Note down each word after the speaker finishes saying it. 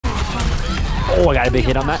Oh, I got a big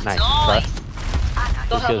hit on that. Nice. Nice.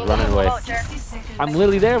 This kid's running away. I'm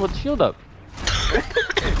literally there with the shield up.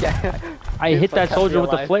 I hit that soldier with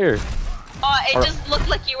the flare. Oh, it just looked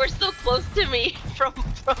like you were so close to me from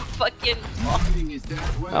fucking.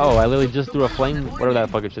 Oh, I literally just threw a flame, whatever that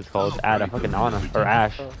fucking shit's called, at a fucking Ana or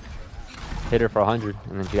Ash. Hit her for 100,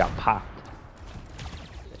 and then she got popped.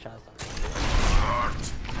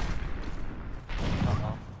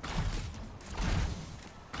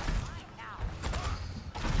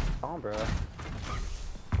 Sombra.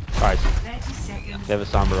 Alright, they have a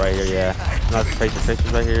Sombra right here, yeah. Not the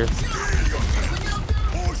Tracer's right here.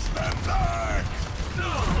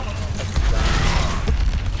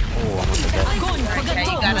 Oh, almost like that. Okay,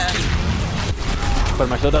 you gotta. Put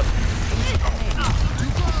my shield up.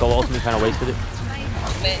 Solo ultimate kind of wasted it.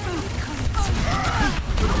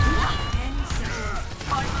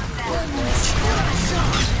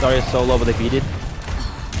 Sorry, it's so low, but they beat it.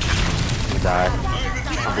 He died.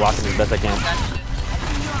 I'm blocking as best I can.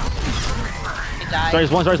 Sorry,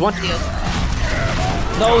 it's one.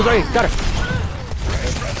 No, sorry, got her.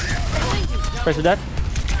 Tracer dead.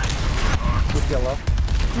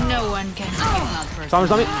 No one can keep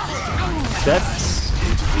Sombra's on me. Dead.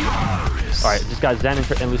 Alright, just got Zen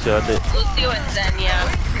and Lucio, that's it. Lucio and Zen,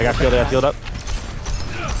 yeah. I got shield up.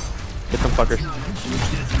 Get some fuckers.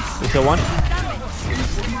 Lucio one.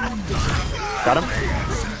 Got him.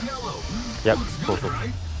 Yep, cool.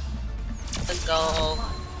 Let's go.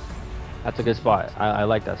 That's a good spot. I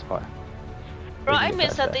like that spot. Bro, I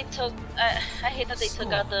miss that they took. I hate that they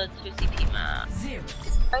took out the 2CP map.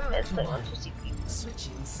 I miss the 2CP.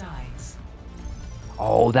 Switching sides.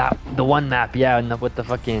 Oh, the one map, yeah, and with the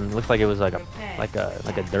fucking looks like it was like a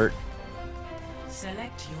dirt.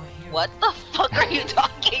 Select your hero. What the fuck are you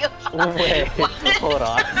talking about? Wait, hold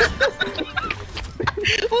on.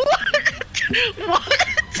 What?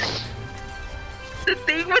 The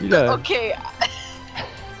thing with the okay.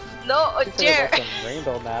 No, Jer.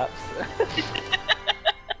 Rainbow maps.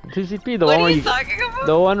 2CP,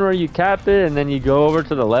 the one where you cap it and then you go over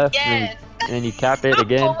to the left and then you cap it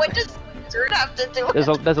again. But what does dirt have to do? There's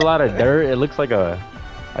a lot of dirt. It looks like a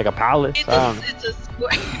palace. It's a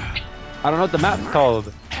square. I don't know what the map's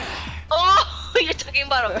called. Oh, you're talking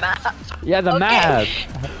about a map. Yeah, the map.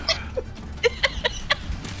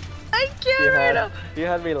 I can't. You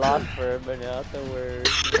had me lost for a minute. I thought we were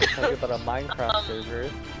talking about a Minecraft server.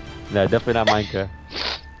 No, definitely not Minecraft.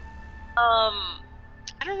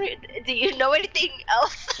 I don't. Do you know anything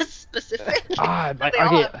else specific? They all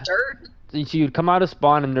have dirt. So you'd come out of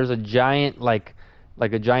spawn and there's a giant like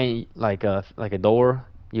a door.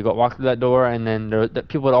 You go walk through that door and then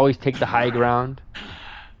people would always take the high ground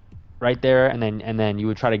right there, and then you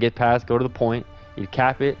would try to get past, go to the point, you'd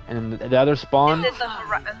cap it, and then the other spawn. No,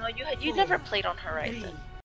 you never played on Horizon.